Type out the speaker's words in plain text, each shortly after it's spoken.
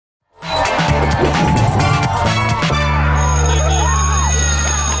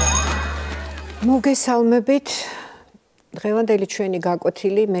მოგესალმებით. დღევანდელი ჩვენი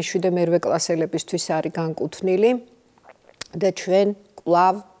გაკვეთილი მე-7-მე კლასელებისთვის არის განკუთვნილი და ჩვენ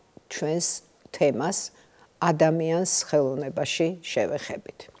კვლავ ჩვენს თემას ადამიანს ხელოვნებაში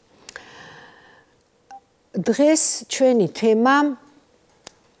შევეხებით. დღეს ჩვენი თემა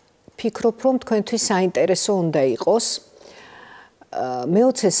ფიქრობ, რომ თქვენთვის საინტერესო უნდა იყოს.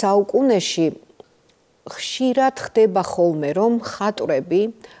 მე-20 საუკუნეში ხშირად ხდება ხოლმე, რომ მხატვრები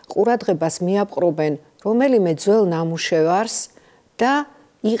ყურადღებას მიაპყრობენ რომელიმე ძველ ნამუშევარს და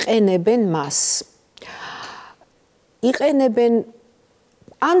იყენებენ მას. იყენებენ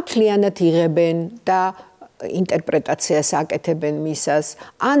ან მთლიანად იღებენ და ინტერპრეტაციას აკეთებენ მისას,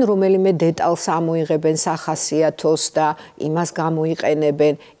 ან რომელიმე დეტალს ამოიღებენ სახასიათოს და იმას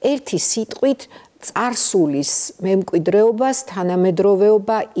გამოიყენებენ. ერთი სიტყვით წარსულის მემკვიდრეობას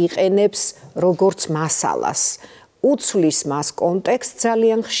თანამედროვეობა იყენებს როგორც მასალას. უცვლის მას კონტექსტს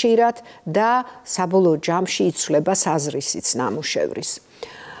ძალიან ხშირად და საბოლოო ჯამში იცვლება საზრისიც ნამუშევრის.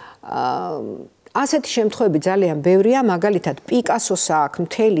 ასეთი შემთხვევები ძალიან ბევრია, მაგალითად პიკასოს აქვს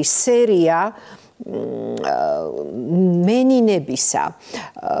მთელი სერია მენინებისა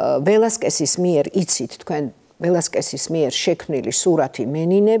ველასკესის მიერ იცით თქვენ ველასკესის მიერ შექმნილი სურათი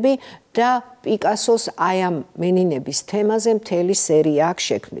მენინები და პიკასოს აი ამ მენინების თემაზე მთელი სერია აქვს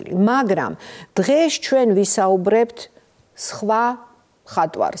შექმნილი. მაგრამ დღეს ჩვენ ვისაუბრებთ სხვა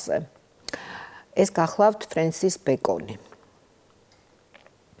მხატვარზე. ეს გახლავთ ფრენსის ბეკონი.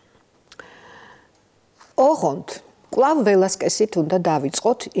 ოღონდ კვლავ ველასკესით უნდა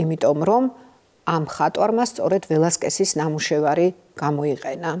დავიწყოთ, იმიტომ რომ ამ მხატვარმა სწორედ ველასკესის ნამუშევარი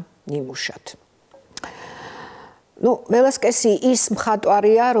გამოიყენა ნიმუშად. ველასკესი ის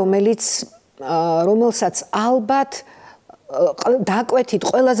მხატვარია, რომელსაც ალბათ დაკვეთით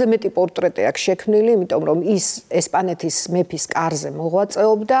ყველაზე მეტი პორტრეტი აქვს შექმნილი, იმიტომ რომ ის ესპანეთის მეფის კარზე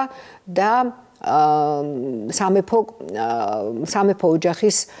მოღვაწეობდა და სამეფო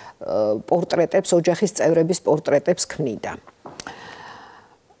ოჯახის პორტრეტებს, ოჯახის წევრების პორტრეტებს ქმნიდა.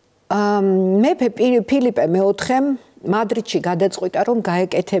 მეფე ფილიპე მეოთხემ მადრიდში გადაწყვიტა, რომ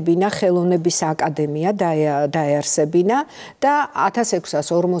გაეკეთებინა ხელოვნების აკადემია დაეარსებინა და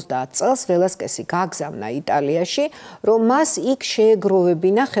 1650 წელს ველასკესი გაგზავნა იტალიაში, რომ მას იქ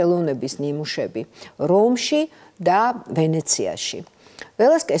შეეგროვებინა ხელოვნების ნიმუშები რომში და ვენეციაში.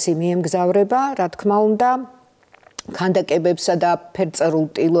 ველასკესი მიემგზავრება, რა თქმა უნდა, ქანდაკებებსა და ფერწერულ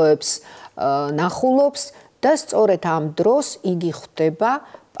ტილოებს ნახულობს და სწორედ ამ დროს იგი ხვდება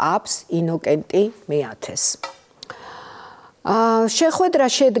პაპს ინოკენტი მე-10-ს. შეხვედრა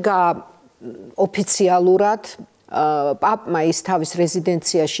შედგა ოფიციალურად, პაპმა ის თავის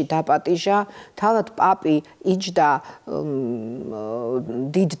რეზიდენციაში დაპატიჟა, თავად პაპი იჯდა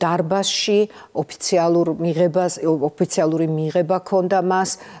დიდ დარბაზში, ოფიციალური მიღება ჰქონდა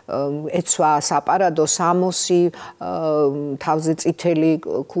მას, ეცვა საპარადო სამოსი, თავზე წითელი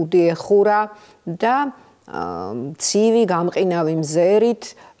ქუდი ეხურა და ცივი გამყინავი მზერით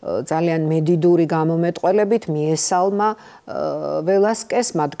ძალიან მედიდური გამომეტყველებით მიესალმა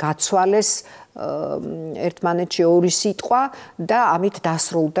ველასკეს, მათ გაცვალეს ერთმანეთში ორი სიტყვა და ამით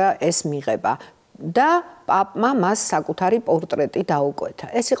დასრულდა ეს მიღება. და პაპმა მას საკუთარი პორტრეტი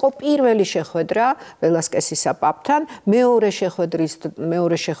დაუკვეთა. ეს იყო პირველი შეხვედრა ველასკესისა პაპთან, მეორე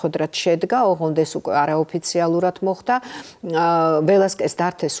შეხვედრად შედგა, ოღონდ ეს უკვე არაოფიციალურად მოხდა. ველასკეს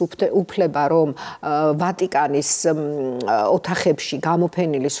დართეს უფლება, რომ ვატიკანის ოთახებში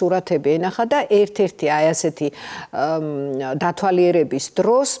გამოფენილი სურათები ენახა და ერთ-ერთი აი ასეთი დათვალიერების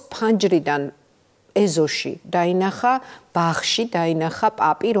დროს ფანჯრიდან ეზოში დაინახა, ბაღში დაინახა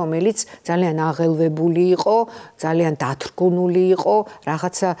პაპი, რომელიც ძალიან აღელვებული იყო, ძალიან დათრგუნული იყო,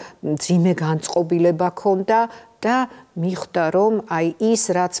 რაღაცა მძიმე განწყობილება ჰქონდა და მიხვდა, რომ აი ის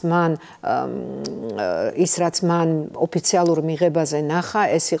რაც მან ოფიციალურ მიღებაზე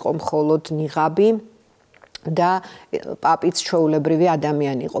ნახა, ეს იყო მხოლოდ ნიღაბი და პაპიც ჩვეულებრივი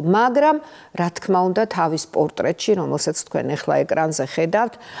ადამიანი იყო. მაგრამ რა თქმა უნდა თავის პორტრეტში, რომელსაც თქვენ ახლა ეკრანზე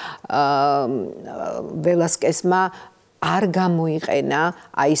ხედავთ, ველასკესმა არ გამოიყენა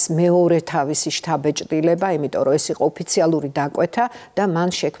აი ეს მეორე თავისი შთაბეჭდილება, იმიტომ რომ ეს იყო ოფიციალური დაკვეთა და მან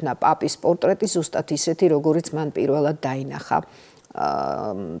შექმნა პაპის პორტრეტი ზუსტად ისეთი, როგორიც მან პირველად დაინახა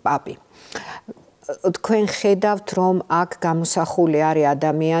პაპი. თქვენ ხედავთ, რომ აქ გამოსახული არის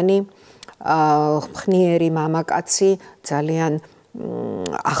ადამიანი, ხნიერი მამაკაცი, ძალიან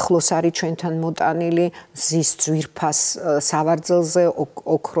ახლოს არის ჩვენთან მოტანილი, ზის ძვირფას სავარძელზე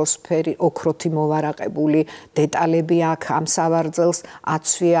ოქროთი მოვარაყებული დეტალები აქვს ამ სავარძელს,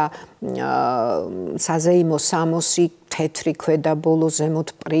 აცვია საზეიმო სამოსი, თეთრი ქვედა ბოლო, ზემოთ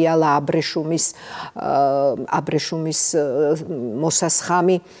პრიალა აბრეშუმის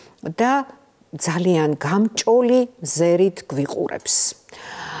მოსასხამი და ძალიან გამჭოლი ზერით გვიყურებს.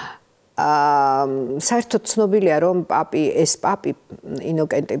 საერთოდ ცნობილია რომ პაპი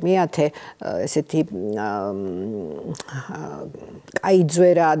ინოკენტი მე-10 ესეთი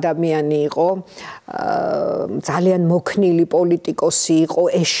კაიძვერა ადამიანი იყო, ძალიან მოქნილი პოლიტიკოსი იყო,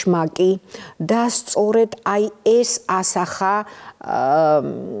 ეშმაკი და სწორედ აი ეს ასახა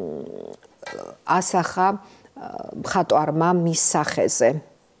მხატვარმა მის სახეზე.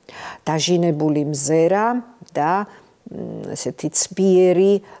 დაჟინებული მზერა და ესეთი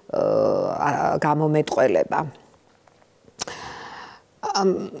ცბიერი გამომეტყველება.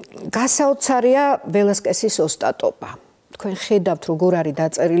 გასაოცარია ველასკესის ოსტატობა. თქვენ ხედავთ როგორ არის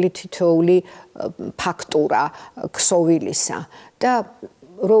დაწერილი თითოეული ფაქტურა ქსოვილისა და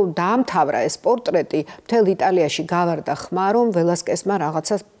რომ დაამთავრა ეს პორტრეტი, მთელ იტალიაში გავარდა ხმა, რომ ველასკესმა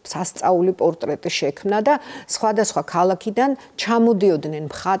რაღაცა სასწაული პორტრეტი შექმნა და სხვადასხვა ქალაქიდან ჩამოდიოდნენ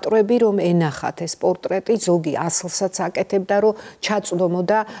მხატვრები, რომ ენახათ ეს პორტრეტი, ზოგი ასლსაც აკეთებდა, რომ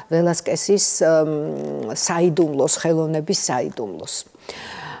ჩაწვდომოდა ველასკესის საიდუმლოს, ხელოვნების საიდუმლოს.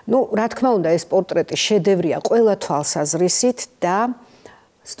 რა თქმა უნდა, ეს პორტრეტი შედევრია ყველა თვალსაზრისით და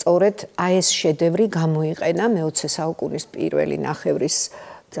სწორედ აი ეს შედევრი გამოიყენა მე-20 საუკუნის პირველი ნახევრის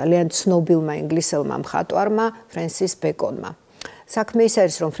ძალიან ცნობილმა ინგლისელმა მხატვარმა ფრენსის ბეკონმა. საქმე ის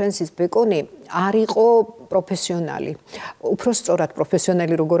არის, რომ ფრენსის ბეკონი არ იყო პროფესიონალი. უფრო სწორად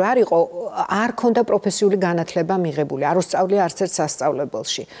პროფესიონალი როგორ არ იყო, არ ჰქონდა პროფესიული განათლება მიღებული, არ უსწავლია არც ერთ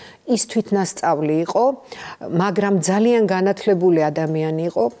სასწავლებელში. ის თვითნასწავლი იყო, მაგრამ ძალიან განათლებული ადამიანი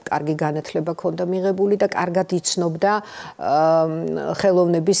იყო, კარგი განათლება ჰქონდა მიღებული და კარგად იცნობდა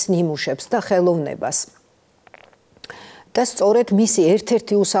ხელოვნების ნიმუშებს და ხელოვნებას. და სწორედ მისი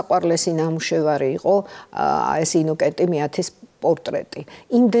ერთ-ერთი უსაყვარლესი ნამუშევარი იყო ეს ინოკენტი მე-10-ის პორტრეტი.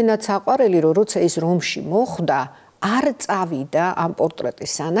 იმდენად საყვარელი, რომ როცა ის რომში მოხვდა, არ წავიდა ამ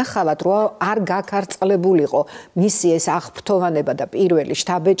პორტრეტის სანახავად, რომ არ გაქარწყლებულიყო მისი ეს აღფრთოვანება და პირველი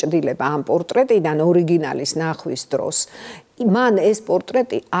შთაბეჭდილება ამ პორტრეტიდან ორიგინალის ნახვის დროს. მან ეს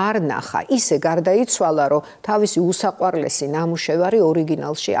პორტრეტი არ ნახა, ისე გარდაიცვალა, რომ თავისი უსაყვარლესი ნამუშევარი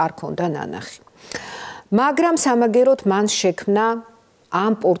ორიგინალში არ ჰქონდა ნანახი. მაგრამ სამაგეროდ მან შექმნა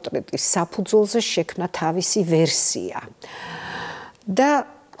ამ პორტრეტის საფუძველზე შექმნა თავისი ვერსია. და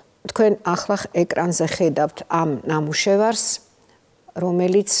თქვენ ახლა ეკრანზე ხედავთ ამ ნამუშევარს,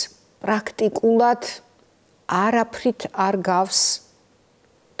 რომელიც პრაქტიკულად არაფრით არ გავს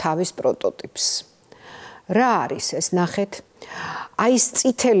თავის პროტოტიპს. რა არის ეს, ნახეთ? აი ეს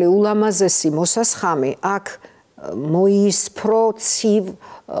წითელი ულამაზესი მოსასხამი აქ მოისფრო ცივ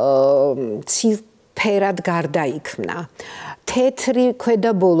ფერად გარდაიქმნა. თეთრი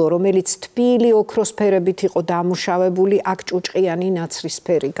ქვედაბოლო, რომელიც თბილი ოქროსფერებით იყო დამუშავებული, აქ ჭუჭყიანი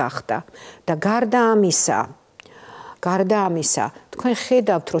ნაცრისფერი გახდა. და გარდა ამისა, თქვენ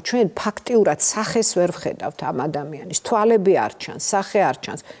ხედავთ, რომ ჩვენ ფაქტიურად სახეს ვერ ვხედავთ ამ ადამიანის. თვალები არ ჩანს, სახე არ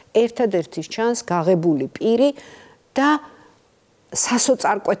ჩანს. ერთადერთი ჩანს გაღებული პირი და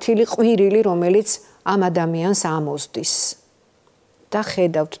სასოწარკვეთილი ყვირილი, რომელიც ამ ადამიანს ამოსდის. და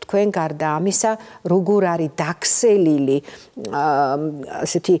ხედავთ თქვენ გარდა ამისა, როგორ არის დაქსელილი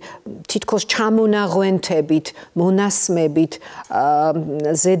ასეთი თითქოს ჩამონაღვენთებით, მონასმებით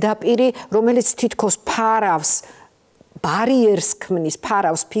ზედაპირი, რომელიც თითქოს ფარავს ბარიერს ქმნის,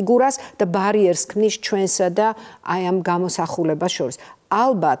 ფარავს ფიგურას და ბარიერს ქმნის ჩვენსა და აი ამ გამოსახულებას შორის.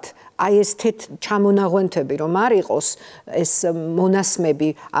 ალბათ აი ეს ჩამონაღვენთები რომ არ იყოს ეს მონასმები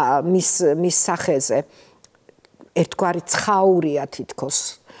მის სახეზე ერთგვარი ცხაურია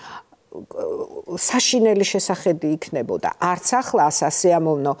თითქოს საშინელი შესახედი იქნებოდა. არც ახლა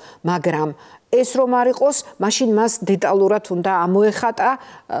სასიამოვნო, მაგრამ ეს რომ არ იყოს, მაშინ მას დეტალურად უნდა ამოეხატა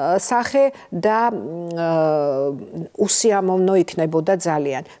სახე და უსიამოვნო იქნებოდა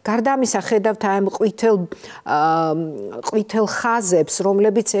ძალიან. გარდა ამისა, ხედავთ აი ამ ყვითელ ხაზებს,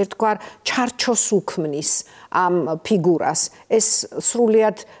 რომლებიც ერთგვარ ჩარჩოს უქმნის ამ ფიგურას. ეს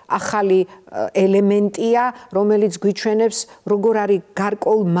სრულიად ახალი ელემენტია, რომელიც გვიჩვენებს, როგორ არის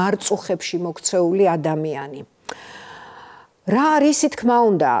გარკვეულ მარწუხებში მოქცეული ადამიანი. რა არის, თქმა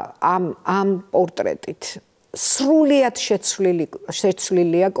უნდა, ამ პორტრეტით? სრულიად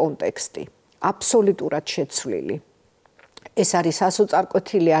შეცვლილია კონტექსტი, აბსოლუტურად შეცვლილი. ეს არის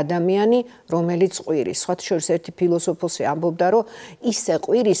სასოწარკვეთილი ადამიანი, რომელიც ყვირის. სხვათა შორის ერთი ფილოსოფოსი ამბობდა, რომ ისე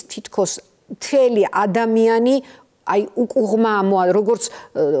ყვირის თითქოს მთელი ადამიანი აი უკუღმა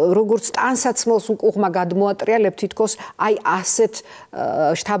როგორც ტანსაცმელს უკუღმა გადმოატრიალებ, თითქოს აი ასეთ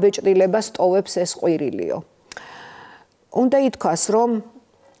შთაბეჭდილებას ტოვებს ეს ყვირილიო. უნდა ითქვას, რომ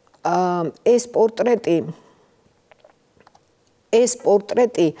ეს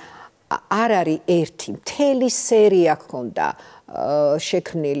პორტრეტი არ არის ერთი, მთელი სერია ჰქონდა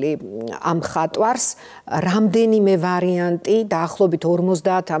შექმნილი ამ ხატვარს რამდენიმე ვარიანტი დაახლოებით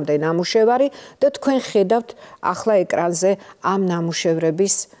 50-მდე ნამუშევარი და თქვენ ხედავთ ახლა ეკრანზე ამ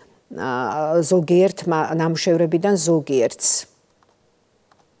ნამუშევრების ზოგიერთ ნამუშევრებიდან ზოგიერთს.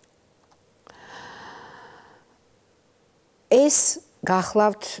 ეს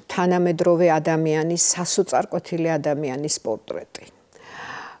გახლავთ თანამედროვე ადამიანის, სასოწარკვეთილი ადამიანის პორტრეტი,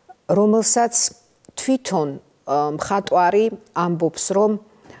 რომელსაც თვითონ მხატვარი ამბობს, რომ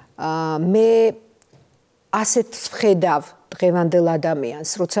მე ასეთ ვხედავ დღევანდელ ადამიანს,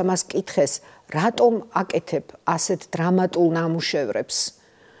 როცა მას კითხეს, რატომ აკეთებ ასეთ დრამატულ ნამუშევრებს,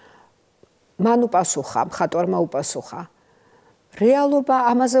 მან უპასუხა, მხატვარმა უპასუხა, რეალობა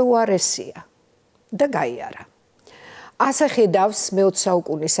ამაზე უარესია და გაიარა. ასე ხედავს მე-20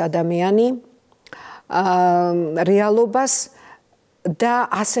 საუკუნის ადამიანი რეალობას და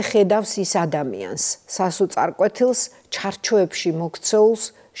ასე ხედავს ის ადამიანს, სასოწარკვეთილს, ჩარჩოებში მოქცეულს,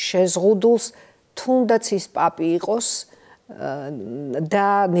 შეზღუდულს, თუნდაც ის პაპი იყოს და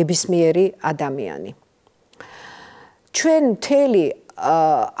ნებისმიერი ადამიანი. ჩვენ მთელი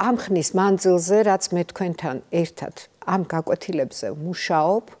ამ ხნის მანძილზე, რაც მე თქვენთან ერთად ამ გაკვეთილებზე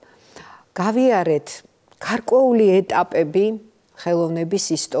ვმუშაობ, გავიარეთ გარკვეული ეტაპები ხელოვნების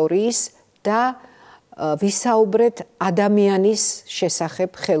ისტორიის და ვისაუბრეთ ადამიანის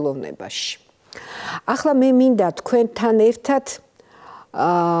შესახებ ხელოვნებაში. ახლა მე მინდა თქვენთან ერთად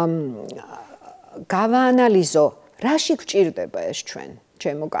გავაანალიზო, რაში გვჭირდება ეს ჩვენ,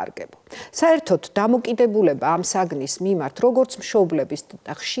 ჩემო კარგებო. საერთოდ დამოკიდებულება ამ საგნის მიმართ, როგორც მშობლების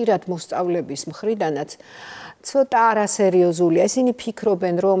და ხშირად მოსწავლების მხრიდანაც ცოტა არასერიოზულია. ისინი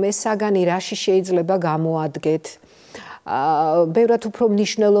ფიქრობენ, რომ ეს საგანი რაში შეიძლება გამოადგეთ. ბევრად უფრო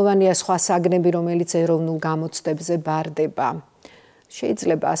მნიშვნელოვანია სხვა საგნები, რომელიც ეროვნულ გამოცდებზე ბარდება.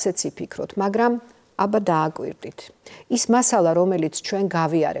 შეიძლება ასეც იფიქროთ, მაგრამ აბა დააკვირდით. ის მასალა, რომელიც ჩვენ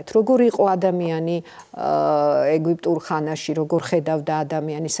გავიარეთ, როგორ იყო ადამიანი ეგვიპტურ ხანაში, როგორ ხედავდა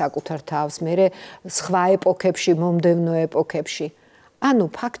ადამიანი საკუთარ თავს, მერე სხვა ეპოქებში, მომდევნო ეპოქებში. ანუ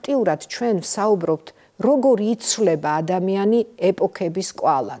ფაქტიურად ჩვენ ვსაუბრობთ, როგორ იცვლება ადამიანი ეპოქების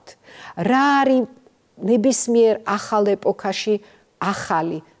კვალად. რა არის ნებისმიერ ახალ ეპოქაში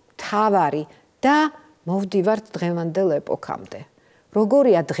ახალი, მთავარი და მოვდივართ დღევანდელ ეპოქამდე.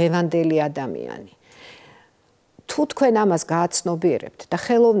 როგორია დღევანდელი ადამიანი? თუ თქვენ ამას გააცნობიერებთ და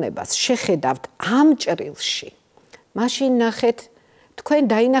ხელოვნებას შეხედავთ ამ ჭრილში, მაშინ ნახეთ, თქვენ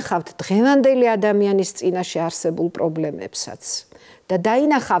დაინახავთ დღევანდელი ადამიანის წინაშე არსებულ პრობლემებსაც და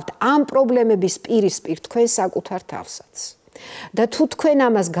დაინახავთ ამ პრობლემების პირისპირ თქვენ საკუთარ თავსაც. და თუ თქვენ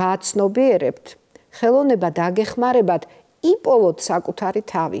ამას გააცნობიერებთ, ხელოვნება დაგეხმარებათ იპოვოთ საკუთარი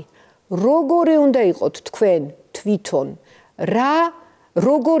თავი. როგორი უნდა იყოთ თქვენ თვითონ?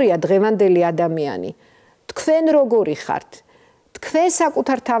 როგორია დღევანდელი ადამიანი? თქვენ როგორი ხართ? თქვენ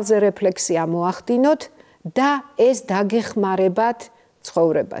საკუთარ თავზე რეფლექსია მოახდინოთ და ეს დაგეხმარებათ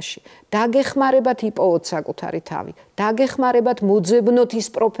ცხოვრებაში. დაგეხმარებათ იპოვოთ საკუთარი თავი. დაგეხმარებათ მოძებნოთ ის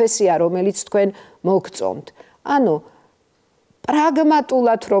პროფესია, რომელიც თქვენ მოგწონთ. ანუ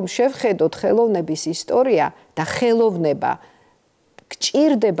პრაგმატულად რომ შევხედოთ ხელოვნების ისტორია და ხელოვნება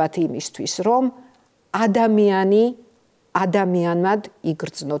გჭირდებათ იმისთვის, რომ ადამიანად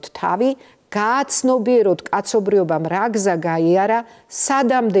იგრძნოთ თავი, გააცნობიეროთ კაცობრიობამ რა გზა გაიარა,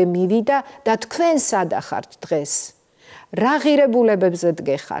 სადამდე მივიდა და თქვენ სადა ხართ დღეს. რა ღირებულებებზე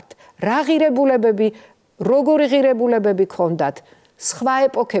დგეხართ, როგორი ღირებულებები გქონდათ სხვა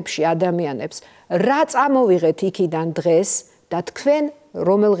ეპოქებში ადამიანებს, რა წამოვიღეთ იქიდან დღეს და თქვენ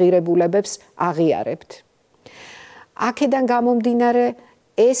რომელ ღირებულებებს აღიარებთ. აქედან გამომდინარე,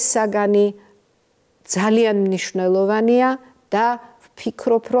 ეს საგანი ძალიან მნიშვნელოვანია და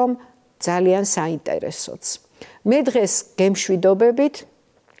ვფიქრობ, რომ ძალიან საინტერესოც. მე დღეს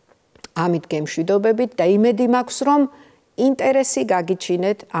ამით გემშვიდობებით და იმედი მაქვს, რომ ინტერესი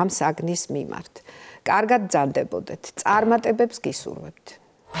გაგიჩინეთ ამ საგნის მიმართ. კარგად ბრძანდებოდეთ. წარმატებებს გისურვებთ.